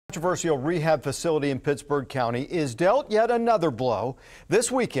Controversial rehab facility in Pittsburgh County is dealt yet another blow. This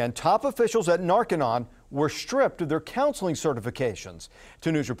weekend, top officials at Narconon were stripped of their counseling certifications.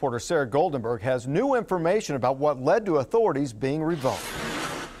 2 News reporter Sarah Goldenberg has new information about what led to authorities being revoked.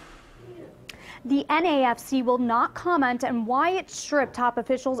 The NAFC will not comment on why it stripped top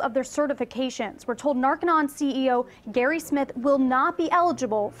officials of their certifications. We're told Narconon CEO Gary Smith will not be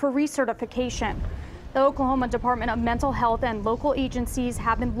eligible for recertification. The Oklahoma Department of Mental Health and local agencies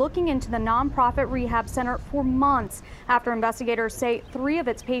have been looking into the nonprofit rehab center for months after investigators say 3 of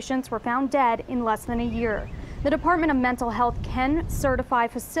its patients were found dead in less than a year. The Department of Mental Health can certify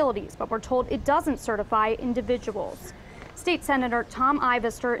facilities, but we're told it doesn't certify individuals. State Senator Tom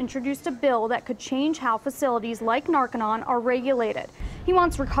Ivester introduced a bill that could change how facilities like Narconon are regulated. He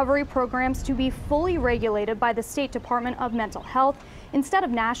wants recovery programs to be fully regulated by the State Department of Mental Health instead of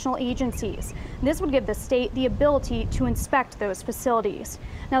national agencies. This would give the state the ability to inspect those facilities.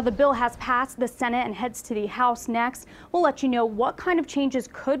 Now, the bill has passed the Senate and heads to the House next. We'll let you know what kind of changes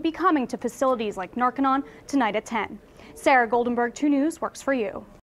could be coming to facilities like Narconon tonight at 10. Sarah Goldenberg, 2 News, works for you.